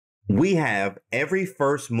We have every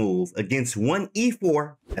first move against one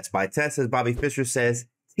e4. That's by test, as Bobby Fischer says,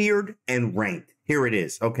 tiered and ranked. Here it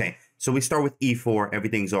is. Okay, so we start with e4.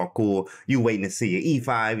 Everything's all cool. You waiting to see your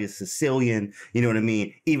e5, your Sicilian, you know what I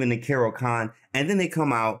mean? Even the Caro-Kann. And then they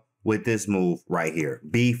come out with this move right here,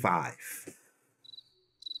 b5.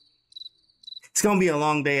 It's going to be a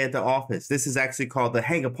long day at the office. This is actually called the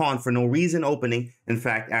hang a pawn for no reason opening. In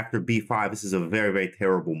fact, after b5, this is a very, very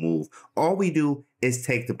terrible move. All we do is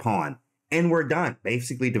take the pawn, and we're done.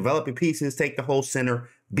 Basically, developing pieces, take the whole center.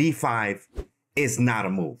 b5 is not a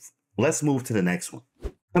move. Let's move to the next one.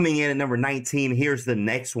 Coming in at number 19, here's the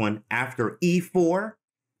next one. After e4,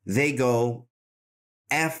 they go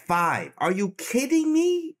f5. Are you kidding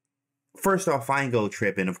me? First off, Feingold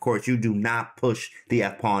tripping. Of course, you do not push the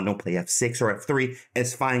f pawn. Don't play f6 or f3,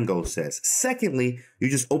 as Feingold says. Secondly, you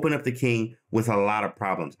just open up the king with a lot of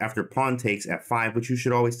problems. After pawn takes f5, which you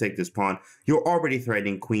should always take this pawn, you're already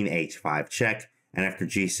threatening queen h5 check. And after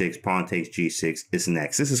g6, pawn takes g6 is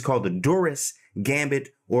next. This is called the Duras Gambit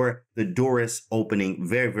or the Duras opening.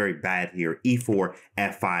 Very, very bad here. e4,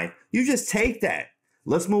 f5. You just take that.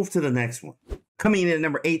 Let's move to the next one. Coming in at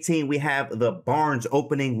number 18, we have the Barnes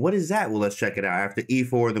opening. What is that? Well, let's check it out. After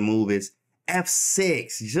e4, the move is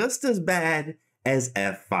f6. Just as bad as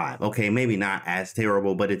f5. Okay, maybe not as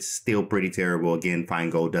terrible, but it's still pretty terrible. Again,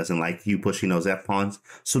 Feingold doesn't like you pushing those f-pawns,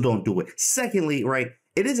 so don't do it. Secondly, right,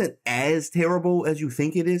 it isn't as terrible as you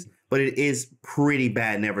think it is, but it is pretty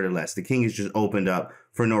bad nevertheless. The king is just opened up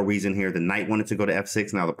for no reason here. The knight wanted to go to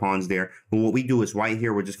f6. Now the pawn's there. But what we do is right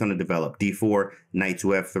here, we're just going to develop d4, knight to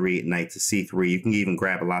f3, knight to c3. You can even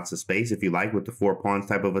grab lots of space if you like with the 4 pawns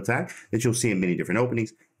type of attack that you'll see in many different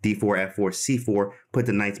openings. d4, f4, c4, put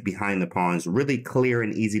the knights behind the pawns. Really clear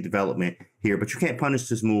and easy development here, but you can't punish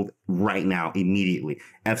this move right now, immediately.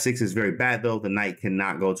 f6 is very bad though. The knight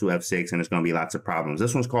cannot go to f6 and there's going to be lots of problems.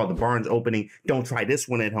 This one's called the Barnes opening. Don't try this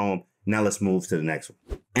one at home. Now let's move to the next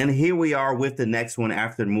one. And here we are with the next one.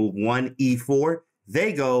 After move 1, e4,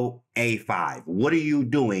 they go a5. What are you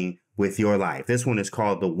doing with your life? This one is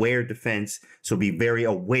called the Ware Defense, so be very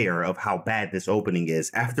aware of how bad this opening is.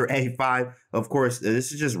 After a5, of course,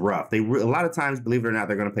 this is just rough. A lot of times, believe it or not,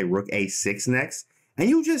 they're going to play rook a6 next, and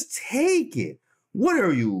you just take it. What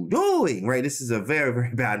are you doing, right? This is a very,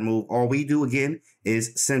 very bad move. All we do, again,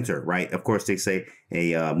 is center, right? Of course, they say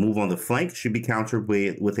a move on the flank should be countered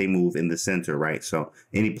with a move in the center, right? So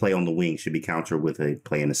any play on the wing should be countered with a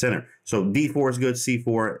play in the center. So d4 is good,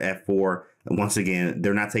 c4, f4. Once again,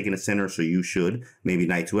 they're not taking the center, so you should. Maybe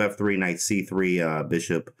knight to f3, knight c3,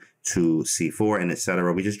 bishop to c4, and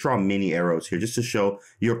etc. We just draw many arrows here just to show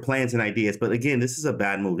your plans and ideas. But again, this is a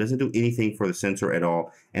bad move. Doesn't do anything for the center at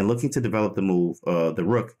all. And looking to develop the move, the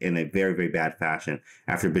rook, in a very, very bad fashion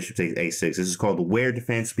after bishop takes a6. This is called the Ware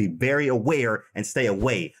Defense. Be very aware and stay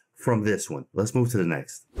away from this one. Let's move to the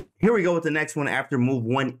next. Here we go with the next one. After move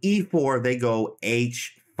 1, e4, they go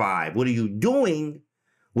h5. What are you doing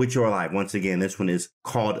with your life? Once again, this one is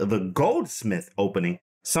called the Goldsmith opening.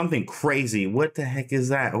 Something crazy. What the heck is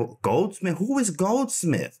that? Oh, Goldsmith? Who is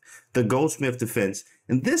Goldsmith? The Goldsmith Defense.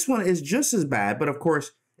 And this one is just as bad, but of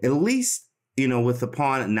course, at least, you know, with the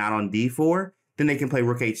pawn not on d4, then they can play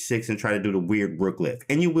rook h6 and try to do the weird rook lift.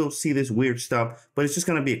 And you will see this weird stuff, but it's just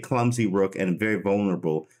going to be a clumsy rook and very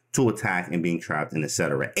vulnerable to attack and being trapped and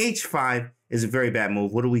etc. h5 is a very bad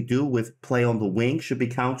move. What do we do with play on the wing? Should be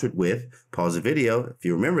countered with, pause the video if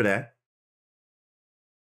you remember that,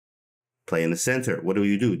 play in the center. What do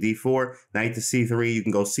you do? d4, knight to c3. You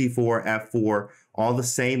can go c4, f4, all the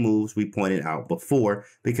same moves we pointed out before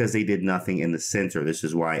because they did nothing in the center. This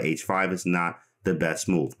is why h5 is not the best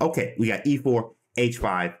move. Okay, we got e4,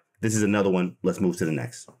 h5. This is another one. Let's move to the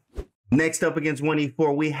next. Next up against 1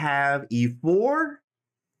 e4, we have e4,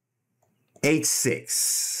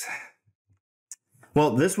 h6.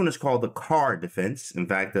 Well, this one is called the Carr Defense. In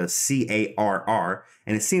fact, the C-A-R-R.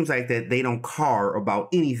 And it seems like that they don't car about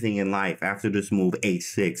anything in life after this move,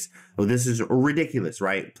 h6. Well, this is ridiculous,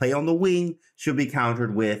 right? Play on the wing should be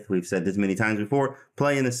countered with, we've said this many times before,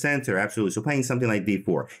 play in the center. Absolutely. So playing something like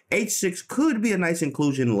d4. h6 could be a nice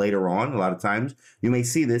inclusion later on. A lot of times you may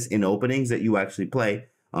see this in openings that you actually play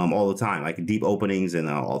all the time, like deep openings and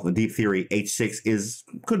all the deep theory. h6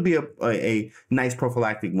 could be a nice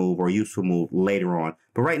prophylactic move or useful move later on.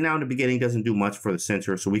 But right now in the beginning doesn't do much for the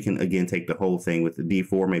center. So we can again take the whole thing with the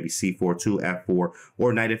d4, maybe c4, 2, f4,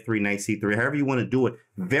 or knight f3, knight c3, however you want to do it.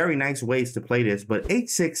 Very nice ways to play this, but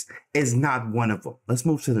h6 is not one of them. Let's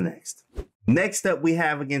move to the next. Next up, we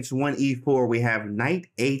have against 1 e4, we have knight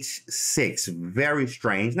h6. Very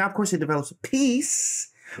strange. Now, of course, it develops a piece.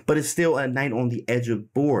 but it's still a knight on the edge of the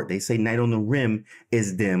board. They say knight on the rim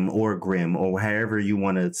is dim or grim or however you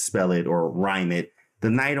want to spell it or rhyme it. The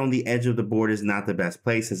knight on the edge of the board is not the best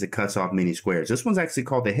place as it cuts off many squares. This one's actually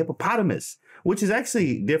called the hippopotamus, which is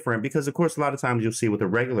actually different because, of course, a lot of times you'll see with a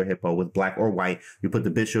regular hippo with black or white, you put the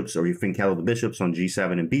bishops or you finkello the bishops on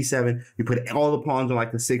G7 and B7. You put all the pawns on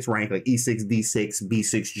like the 6th rank, like E6, D6,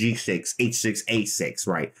 B6, G6, H6, A6,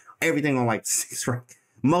 right? Everything on like 6th rank.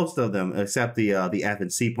 Most of them, except the F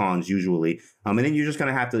and C pawns usually. And then you're just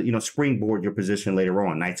going to have to, springboard your position later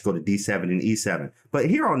on. Knights go to D7 and E7. But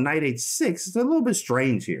here on knight H6, it's a little bit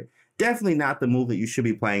strange here. Definitely not the move that you should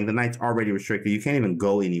be playing. The knight's already restricted. You can't even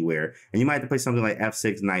go anywhere. And you might have to play something like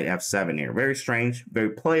F6, knight F7 here. Very strange,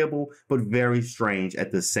 very playable, but very strange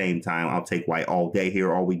at the same time. I'll take white all day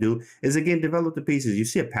here. All we do is, again, develop the pieces. You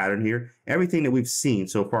see a pattern here. Everything that we've seen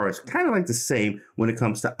so far is kind of like the same when it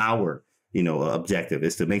comes to our objective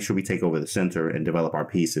is to make sure we take over the center and develop our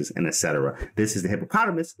pieces and etc. This is the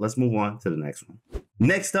hippopotamus. Let's move on to the next one.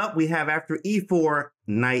 Next up, we have after E4,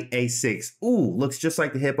 knight A6. Ooh, looks just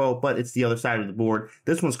like the hippo, but it's the other side of the board.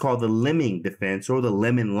 This one's called the Lemming Defense or the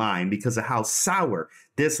lemon line because of how sour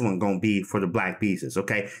this one gonna be for the black pieces,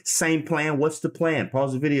 okay? Same plan. What's the plan?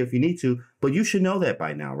 Pause the video if you need to, but you should know that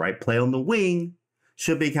by now, right? Play on the wing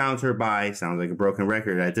should be countered by, sounds like a broken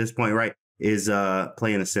record at this point, right? Is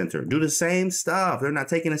playing the center. Do the same stuff. They're not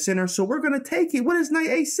taking a center, so we're going to take it. What is knight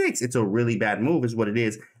A6? It's a really bad move is what it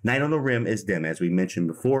is. Knight on the rim is dim, as we mentioned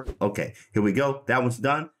before. Okay, here we go. That one's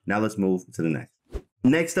done. Now let's move to the next.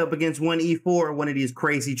 Next up against 1E4, one of these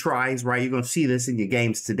crazy tries, right? You're going to see this in your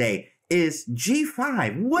games today, is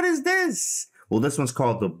G5. What is this? Well, this one's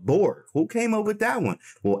called the Borg. Who came up with that one?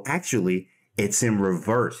 Well, actually, it's in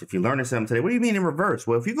reverse. If you're learning something today, what do you mean in reverse?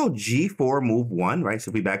 Well, if you go G4, move 1, right? So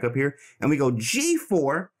if we back up here and we go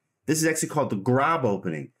G4, this is actually called the Grob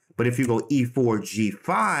opening. But if you go E4,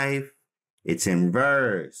 G5, it's in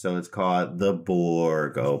reverse. So it's called the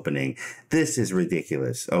Borg opening. This is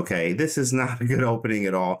ridiculous, okay? This is not a good opening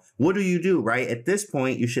at all. What do, right? At this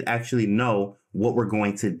point, you should actually know what we're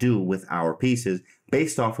going to do with our pieces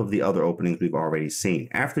based off of the other openings we've already seen.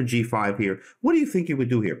 After G5 here, what do you think you would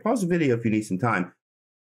do here? Pause the video if you need some time.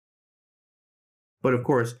 But of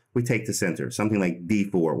course, we take the center, something like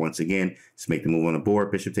D4. Once again, just make the move on the board.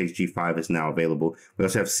 Bishop takes G5 is now available. We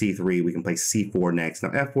also have C3. We can play C4 next.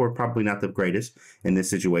 Now, F4 probably not the greatest in this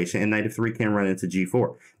situation, and knight F3 can run into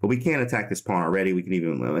G4. But we can attack this pawn already. We can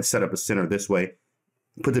even set up a center this way,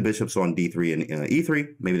 put the bishops on D3 and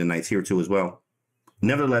E3. Maybe the knight's here too as well.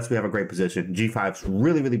 Nevertheless, we have a great position. G5's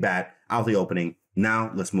really, really bad out the opening.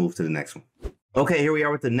 Now, let's move to the next one. Okay, here we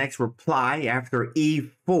are with the next reply after E4,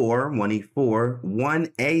 1E4,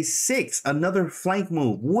 1A6, another flank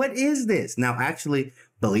move. What is this? Now, actually,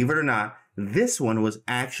 believe it or not, this one was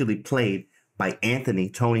actually played by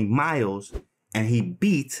Tony Miles, and he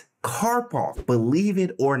beat Karpov, believe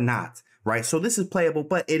it or not, right? So this is playable,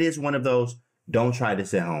 but it is one of those, don't try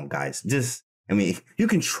this at home, guys. You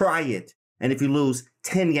can try it, and if you lose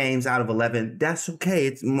 10 games out of 11, that's okay.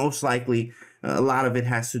 It's most likely a lot of it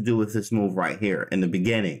has to do with this move right here in the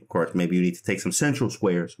beginning. Of course, maybe you need to take some central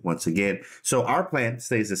squares once again. So our plan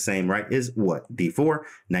stays the same, right? Is what? D4,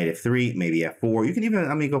 knight F3, maybe F4. You can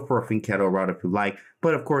even, go for a finchetto route if you like.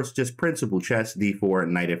 But of course, just principal chess, D4,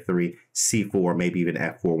 knight F3, C4, maybe even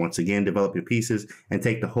F4. Once again, develop your pieces and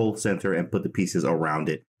take the whole center and put the pieces around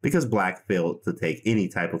it. Because black failed to take any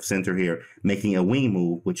type of center here, making a wing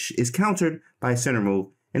move, which is countered by a center move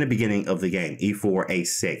in the beginning of the game, E4,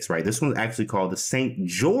 A6, right? This one's actually called the St.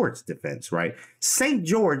 George Defense, right? St.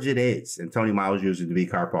 George it is, and Tony Miles used it to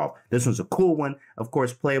beat Karpov. This one's a cool one, of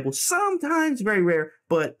course, playable, sometimes very rare,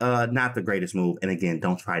 but not the greatest move. And again,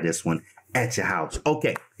 don't try this one at your house.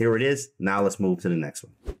 Okay, here it is. Now let's move to the next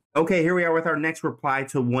one. Okay, here we are with our next reply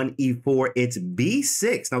to 1E4. It's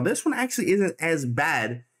B6. Now, this one actually isn't as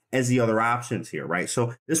bad as the other options here, right?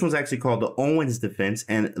 So this one's actually called the Owen's Defense,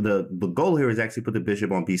 and the goal here is actually put the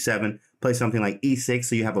bishop on B7, play something like E6,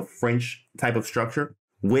 so you have a French type of structure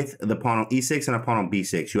with the pawn on E6 and a pawn on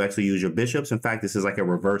B6. You actually use your bishops. In fact, this is like a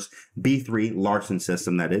reverse B3 Larson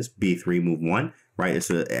system, that is. B3, move 1, right?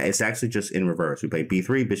 It's actually just in reverse. We play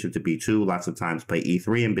B3, bishop to B2, lots of times play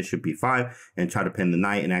E3 and bishop B5, and try to pin the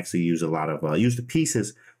knight and actually use a lot of, use the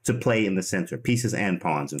pieces to play in the center, pieces and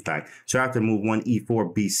pawns, in fact. So after move 1,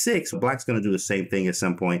 E4, B6, black's going to do the same thing at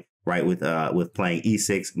some point, right, with playing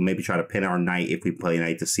E6, maybe try to pin our knight if we play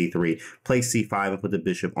knight to C3, play C5 and put the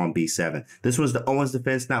bishop on B7. This was the Owen's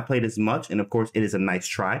Defense, not played as much, and of course it is a nice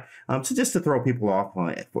try, just to throw people off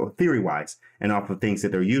theory-wise and off of things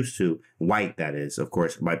that they're used to, white that is, of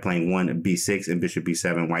course, by playing 1 B6 and bishop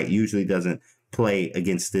B7. White usually doesn't play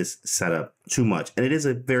against this setup too much. And it is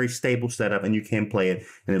a very stable setup, and you can play it,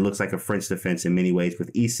 and it looks like a French defense in many ways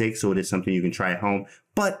with e6, so it is something you can try at home,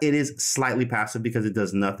 but it is slightly passive because it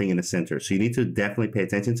does nothing in the center. So you need to definitely pay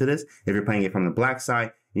attention to this. If you're playing it from the black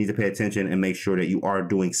side, you need to pay attention and make sure that you are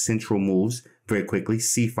doing central moves very quickly.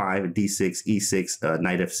 C5, D6, E6,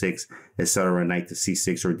 knight F6, etc. Knight to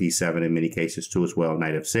C6 or D7 in many cases too as well.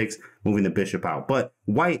 Knight F6, moving the bishop out. But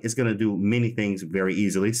white is going to do many things very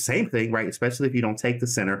easily. Same thing, right? Especially if you don't take the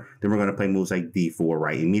center, then we're going to play moves like D4,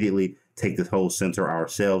 right? Immediately take the whole center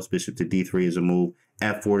ourselves. Bishop to D3 is a move.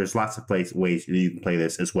 F4, there's lots of ways you can play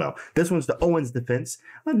this as well. This one's the Owen's defense,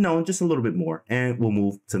 unknown just a little bit more, and we'll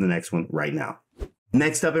move to the next one right now.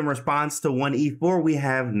 Next up, in response to 1e4, we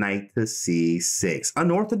have knight to c6.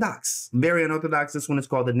 Unorthodox, very unorthodox. This one is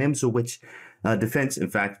called the Nimzowitsch Defense, in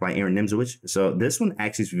fact, by Aaron Nimzowitsch. So this one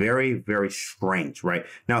actually is very, very strange, right?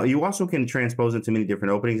 Now, you also can transpose into many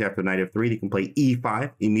different openings. After knight f3, you can play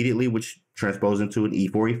e5 immediately, which transposes into an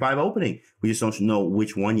e4, e5 opening. We just don't know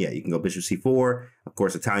which one yet. You can go bishop c4, of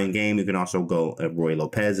course, Italian game. You can also go Roy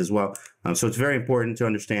Lopez as well. So it's very important to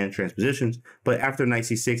understand transpositions. But after knight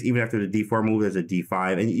c6, even after the d4 move, there's a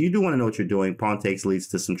d5. And you do want to know what you're doing. Pawn takes leads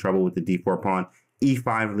to some trouble with the d4 pawn.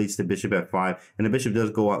 E5 leads to bishop f5, and the bishop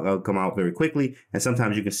does come out very quickly. And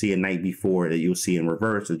sometimes you can see a knight b4 that you'll see in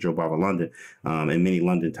reverse at Joe Bravo London and many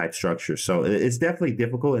London type structures. So it's definitely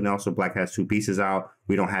difficult. And also black has two pieces out.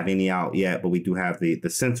 We don't have any out yet, but we do have the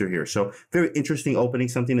center here. So very interesting opening,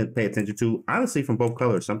 something to pay attention to, honestly, from both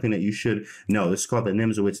colors, something that you should know. This is called the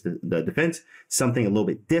Nimzowitsch the defense, something a little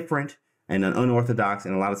bit different and an unorthodox,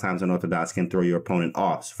 and a lot of times unorthodox can throw your opponent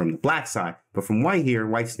off from the black side. But from white here,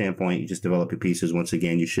 white standpoint, you just develop your pieces. Once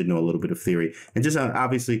again, you should know a little bit of theory and just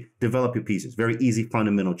obviously develop your pieces. Very easy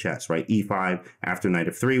fundamental chess, right? E5, after knight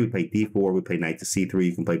f3, we play d4, we play knight to c3,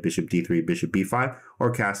 you can play bishop d3, bishop b5,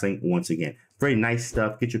 or castling once again. Very nice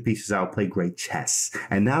stuff. Get your pieces out, play great chess.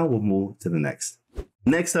 And now we'll move to the next.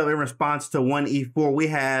 Next up, in response to 1e4, we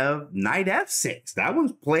have knight f6. That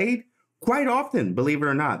one's played quite often, believe it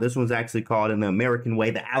or not. This one's actually called in the American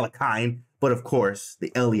way, the Alekhine, but of course,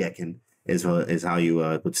 the Alekhine is how you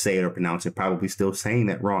would say it or pronounce it. Probably still saying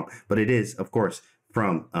that wrong, but it is, of course,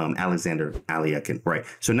 from Alexander Alekhine, right?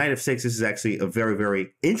 So knight f6, this is actually a very,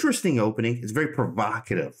 very interesting opening. It's very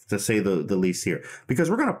provocative, to say the least here, because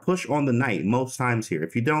we're going to push on the knight most times here.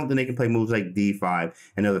 If you don't, then they can play moves like d5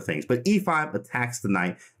 and other things. But e5 attacks the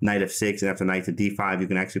knight, knight f6, and after knight to d5, you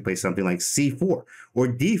can actually play something like c4 or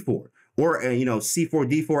d4. Or, c4,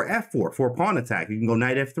 d4, f4 for a pawn attack. You can go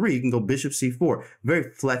knight f3. You can go bishop c4. Very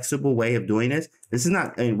flexible way of doing this. This is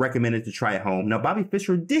not recommended to try at home. Now, Bobby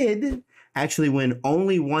Fischer did actually win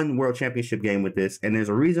only one world championship game with this. And there's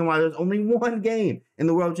a reason why there's only one game in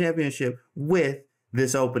the world championship with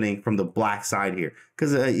this opening from the black side here,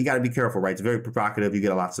 because you got to be careful, right? It's very provocative. You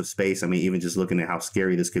get lots of space. I mean, even just looking at how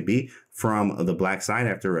scary this could be from the black side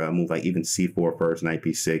after a move like even c4 first, knight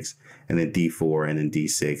b6, and then d4, and then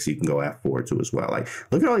d6. You can go f4 too as well. Like,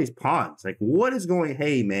 look at all these pawns. Like, what is going?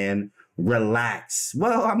 Hey, man, relax.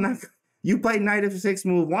 Well, I'm not. You played knight f6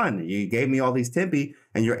 move 1. You gave me all these tempi,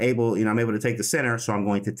 and you're able, I'm able to take the center, so I'm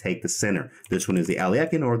going to take the center. This one is the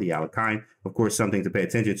Alekhine or the Alekhine. Of course, something to pay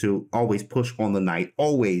attention to. Always push on the knight.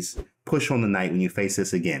 Always push on the knight when you face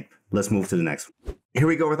this again. Let's move to the next one. Here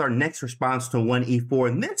we go with our next response to 1e4.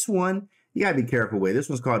 And this one, you gotta be careful with. This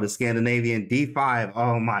one's called the Scandinavian d5.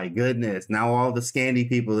 Oh my goodness. Now all the Scandi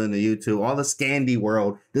people in the YouTube, all the Scandi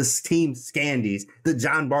world, this team Scandis, the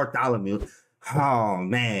John Bartholomew. Oh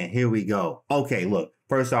man, here we go. Okay, look,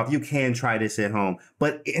 first off, you can try this at home,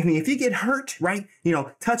 but I mean, if you get hurt, right,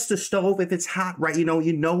 touch the stove. If it's hot, right,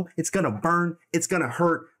 it's gonna burn, it's gonna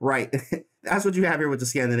hurt, right? That's what you have here with the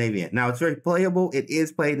Scandinavian. Now, it's very playable. It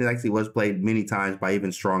is played. It actually was played many times by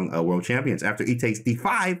even strong world champions. After e takes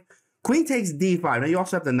d5, queen takes d5. Now, you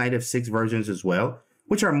also have the knight f6 versions as well,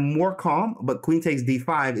 which are more calm, but queen takes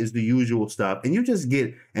d5 is the usual stuff, and you just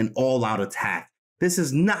get an all-out attack. This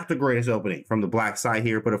is not the greatest opening from the black side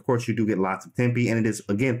here, but of course you do get lots of tempi, and it is,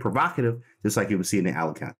 again, provocative, just like you would see in the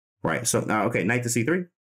Alekhine, right? So now, okay, knight to c3.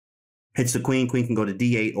 Hits the queen. Queen can go to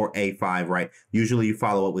d8 or a5, right? Usually you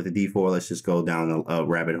follow up with a d4. Let's just go down a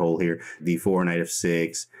rabbit hole here. d4, knight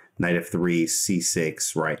f6, knight f3,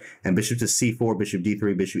 c6, right? And bishop to c4, bishop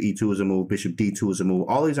d3, bishop e2 is a move, bishop d2 is a move.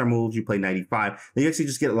 All these are moves. You play knight e5. Then you actually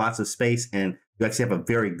just get lots of space, and you actually have a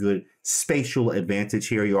very good spatial advantage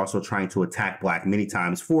here. You're also trying to attack black many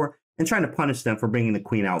times and trying to punish them for bringing the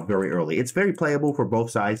queen out very early. It's very playable for both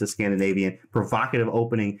sides, the Scandinavian, provocative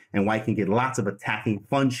opening, and white can get lots of attacking,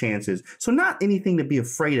 fun chances. So not anything to be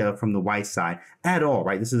afraid of from the white side at all,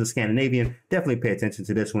 right? This is the Scandinavian. Definitely pay attention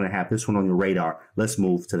to this one and have this one on your radar. Let's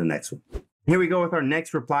move to the next one. Here we go with our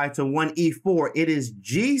next reply to 1e4. It is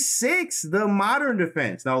g6, the modern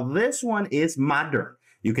defense. Now, this one is modern.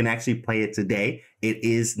 You can actually play it today. It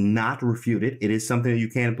is not refuted. It is something that you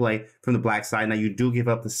can play from the black side. Now, you do give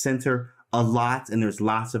up the center a lot, and there's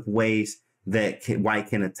lots of ways that white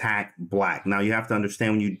can attack black. Now, you have to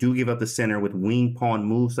understand when you do give up the center with wing pawn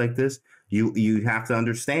moves like this, you have to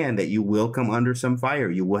understand that you will come under some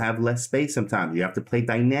fire. You will have less space sometimes. You have to play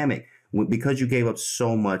dynamic. Because you gave up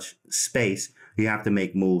so much space, you have to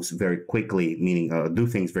make moves very quickly, meaning do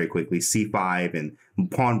things very quickly. C5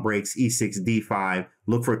 and pawn breaks, E6, D5,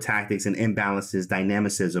 look for tactics and imbalances,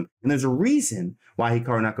 dynamicism. And there's a reason why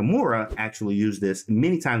Hikaru Nakamura actually used this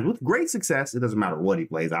many times with great success. It doesn't matter what he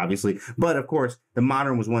plays, obviously. But of course, the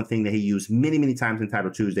modern was one thing that he used many, many times in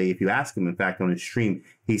Title Tuesday. If you ask him, in fact, on his stream,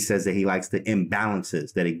 he says that he likes the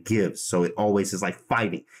imbalances that it gives. So it always is like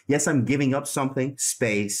fighting. Yes, I'm giving up something,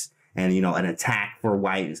 space, and, you know, an attack for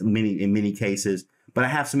white in many cases. But I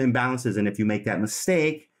have some imbalances, and if you make that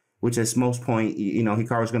mistake, which at most point, you know,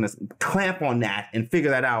 Hikaru's going to clamp on that and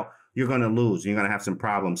figure that out, you're going to lose. You're going to have some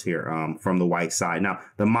problems here from the white side. Now,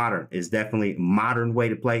 the modern is definitely a modern way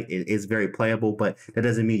to play. It is very playable, but that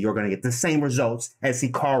doesn't mean you're going to get the same results as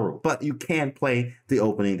Hikaru. But you can play the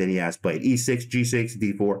opening that he has played. E6, G6,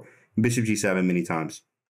 D4, Bishop G7 many times.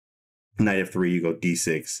 Knight F3, you go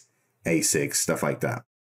D6, A6, stuff like that.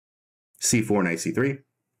 C4, Knight C3.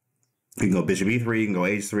 You can go Bishop E3, you can go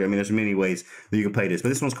H3. I mean, there's many ways that you can play this. But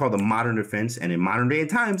this one's called the modern defense. And in modern day and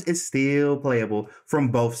times, it's still playable from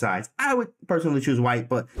both sides. I would personally choose white,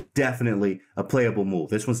 but definitely a playable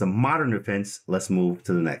move. This one's the modern defense. Let's move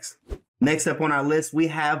to the next. Next up on our list, we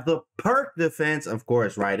have the Pirc defense. Of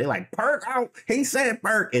course, right? They're like, Pirc, oh, he said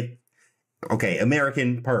Pirc. Okay,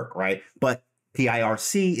 American Pirc, right? But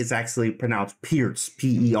P-I-R-C is actually pronounced Pierce,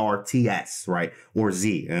 P-E-R-T-S, right? Or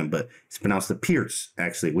Z, but it's pronounced the Pierce,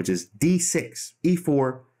 actually, which is D6,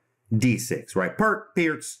 E4, D6, right? Pirc,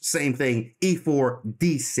 Pierce, same thing, E4,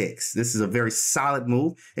 D6. This is a very solid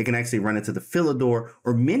move. It can actually run into the Philidor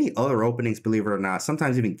or many other openings, believe it or not,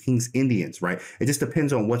 sometimes even King's Indians, right? It just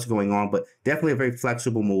depends on what's going on, but definitely a very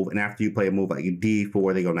flexible move. And after you play a move like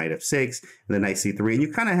D4, they go Knight F6, and then Knight C3, and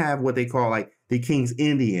you kind of have what they call like the King's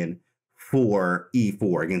Indian for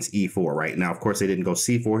E4 against E4, right? Now, of course, they didn't go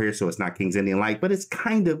C4 here, so it's not King's Indian-like, but it's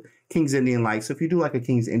kind of King's Indian-like. So if you do like a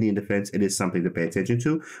King's Indian defense, it is something to pay attention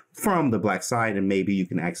to from the black side, and maybe you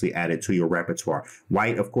can actually add it to your repertoire.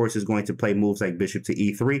 White, of course, is going to play moves like Bishop to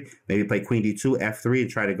E3, maybe play Queen D2, F3, and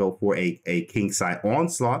try to go for a King side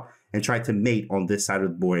onslaught and try to mate on this side of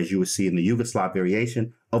the board, as you would see in the Yugoslav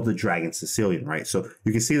variation of the Dragon Sicilian, right? So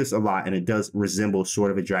you can see this a lot, and it does resemble sort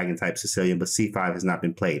of a Dragon type Sicilian, but C5 has not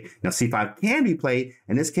been played. Now, C5 can be played,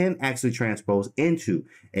 and this can actually transpose into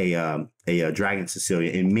a Dragon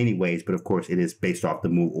Sicilian in many ways, but of course, it is based off the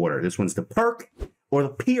move order. This one's the Pirc or the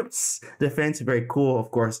Pierce defense. Very cool,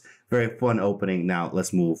 of course, very fun opening. Now,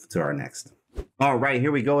 let's move to our next. All right,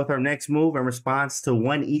 here we go with our next move in response to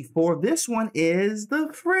 1e4. This one is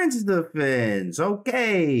the French defense.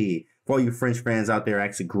 Okay. For all you French fans out there, I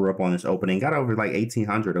actually grew up on this opening. Got over like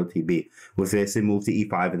 1800 OTB with this. It moved to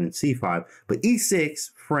E5 and then C5. But E6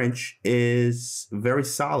 French is very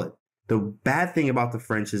solid. The bad thing about the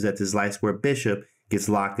French is that this light square bishop gets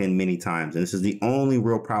locked in many times. And this is the only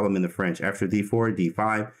real problem in the French. After D4,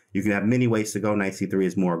 D5, you can have many ways to go. Knight C3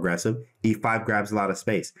 is more aggressive. E5 grabs a lot of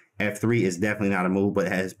space. F3 is definitely not a move, but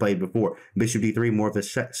has played before. Bishop D3, more of a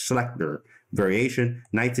Schlechter variation.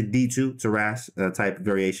 Knight to D2, Taras type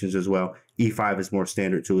variations as well. E5 is more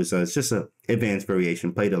standard too. So it's just an advanced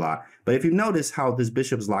variation, played a lot. But if you notice how this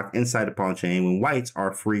bishop is locked inside the pawn chain when whites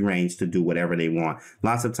are free range to do whatever they want.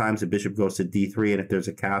 Lots of times the bishop goes to D3, and if there's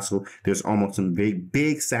a castle, there's almost some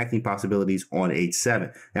big sacking possibilities on H7.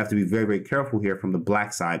 You have to be very, very careful here from the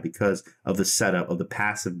black side because of the setup of the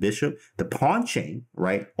passive bishop. The pawn chain,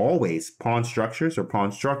 right? Always pawn structures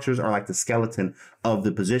are like the skeleton of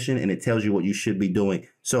the position, and it tells you what you should be doing.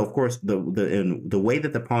 So of course, the way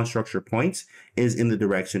that the pawn structure points is in the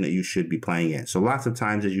direction that you should be playing in. So lots of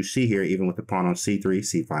times, as you see here, even with the pawn on C3,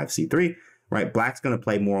 C5, C3, right? Black's going to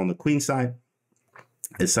play more on the queen side,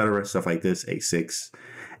 etc. Stuff like this, A6.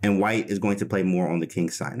 And white is going to play more on the king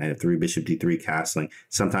side. Knight F3, Bishop D3, castling,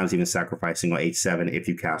 sometimes even sacrificing on H7 if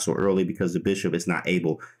you castle early because the bishop is not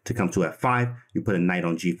able to come to F5. You put a knight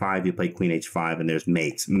on G5, you play Queen H5, and there's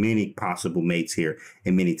mates. Many possible mates here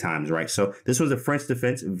and many times, right? So this was a French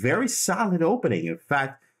defense. Very solid opening. In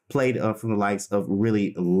fact, played from the likes of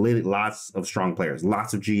really lots of strong players,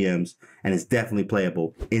 lots of GMs, and it's definitely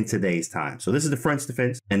playable in today's time. So this is the French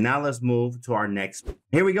defense. And now let's move to our next.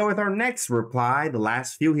 Here we go with our next reply. The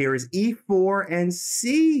last few here is E4 and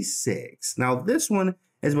C6. Now this one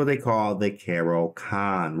is what they call the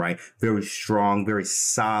Caro-Kann, right? Very strong, very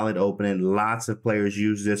solid opening. Lots of players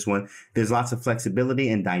use this one. There's lots of flexibility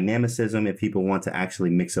and dynamicism if people want to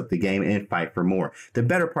actually mix up the game and fight for more. The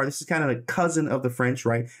better part, this is kind of a cousin of the French,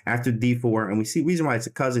 right? After d4, and we see reason why it's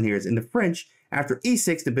a cousin here is in the French, after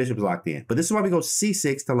e6, the bishop is locked in. But this is why we go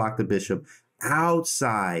c6 to lock the bishop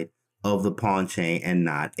outside of the pawn chain and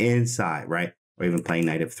not inside, right? Or even playing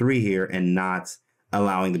knight f3 here and not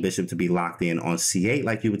allowing the bishop to be locked in on c8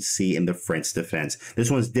 like you would see in the French defense. This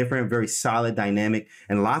one's different, very solid, dynamic,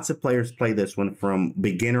 and lots of players play this one from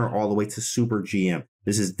beginner all the way to super GM.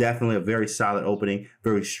 This is definitely a very solid opening,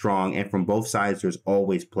 very strong, and from both sides, there's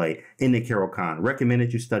always play in the Caro-Kann.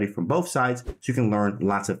 Recommended you study from both sides so you can learn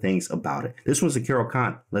lots of things about it. This one's the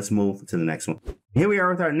Caro-Kann. Let's move to the next one. Here we are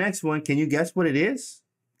with our next one. Can you guess what it is?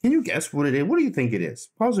 Can you guess what it is? What do you think it is?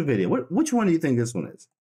 Pause the video. Which one do you think this one is?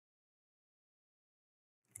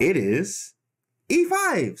 It is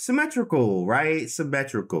E5, symmetrical, right?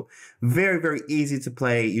 Symmetrical. Very, very easy to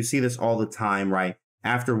play. You see this all the time, right?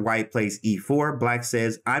 After white plays E4, black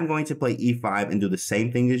says, I'm going to play E5 and do the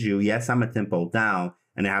same thing as you. Yes, I'm a tempo down,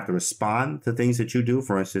 and I have to respond to things that you do.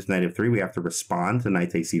 For instance, knight f3, we have to respond to knight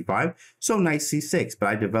takes c5. So knight c6, but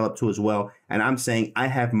I developed two as well. And I'm saying I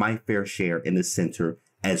have my fair share in the center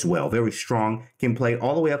as well. Very strong, can play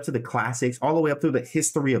all the way up to the classics, all the way up through the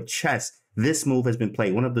history of chess. This move has been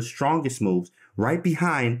played, one of the strongest moves, right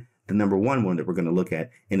behind the number one that we're going to look at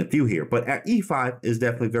in a few here. But at e5 is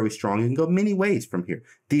definitely very strong. You can go many ways from here.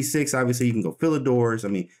 d6, obviously, you can go Philidors. I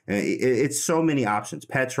mean, it's so many options.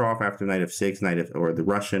 Petrov after knight f6, or the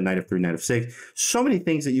Russian, knight f3, knight f6. So many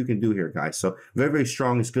things that you can do here, guys. So very, very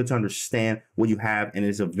strong. It's good to understand what you have, and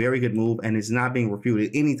it's a very good move, and it's not being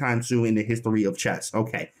refuted anytime soon in the history of chess.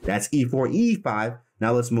 Okay, that's e4, e5.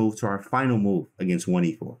 Now let's move to our final move against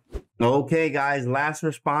 1e4. Okay, guys, last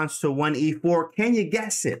response to 1e4. Can you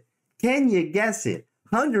guess it? Can you guess it?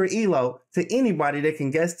 100 ELO to anybody that can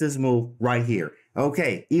guess this move right here.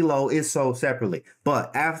 Okay, ELO is sold separately.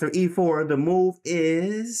 But after e4, the move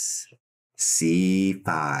is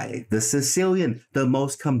c5. The Sicilian, the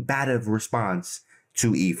most combative response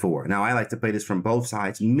to e4. Now, I like to play this from both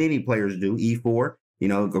sides. Many players do. e4, you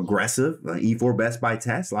know, aggressive. e4 best by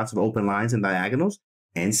test. Lots of open lines and diagonals.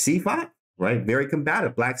 And c5, right? Very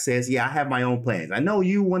combative. Black says, yeah, I have my own plans. I know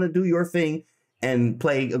you want to do your thing and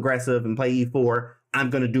play aggressive and play e4. I'm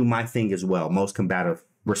going to do my thing as well. Most combative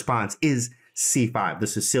response is c5. The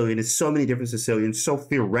Sicilian is so many different Sicilians, so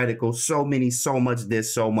theoretical, so many, so much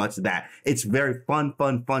this, so much that. It's very fun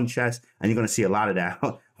chess, and you're going to see a lot of that.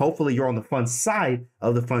 Hopefully you're on the fun side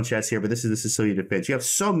of the fun chess here, but this is the Sicilian defense. You have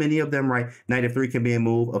so many of them, right? Knight f3 can be a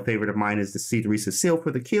move. A favorite of mine is the c3 Sicile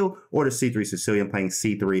for the kill, or the c3 Sicilian playing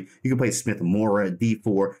c3. You can play Smith Mora at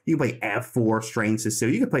d4. You can play f4, strained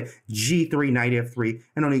Sicilian. You can play g3, knight f3.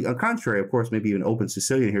 And on the contrary, of course, maybe even open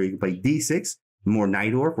Sicilian here, you can play d6. More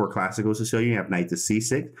Najdorf or classical Sicilian, you have knight to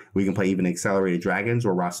c6. We can play even accelerated dragons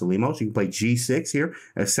or Rossolimos. You can play g6 here,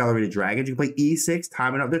 accelerated dragons. You can play e6,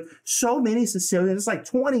 timing up. There's so many Sicilians. It's like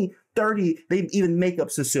 20, 30. They even make up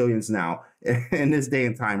Sicilians now in this day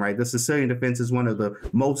and time, right? The Sicilian defense is one of the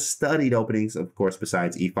most studied openings, of course,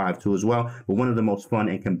 besides e5 too as well, but one of the most fun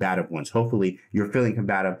and combative ones. Hopefully you're feeling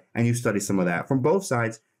combative and you study some of that from both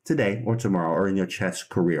sides today or tomorrow or in your chess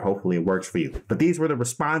career. Hopefully it works for you. But these were the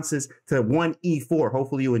responses to 1e4.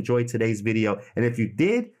 Hopefully you enjoyed today's video. And if you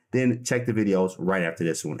did, then check the videos right after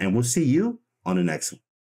this one. And we'll see you on the next one.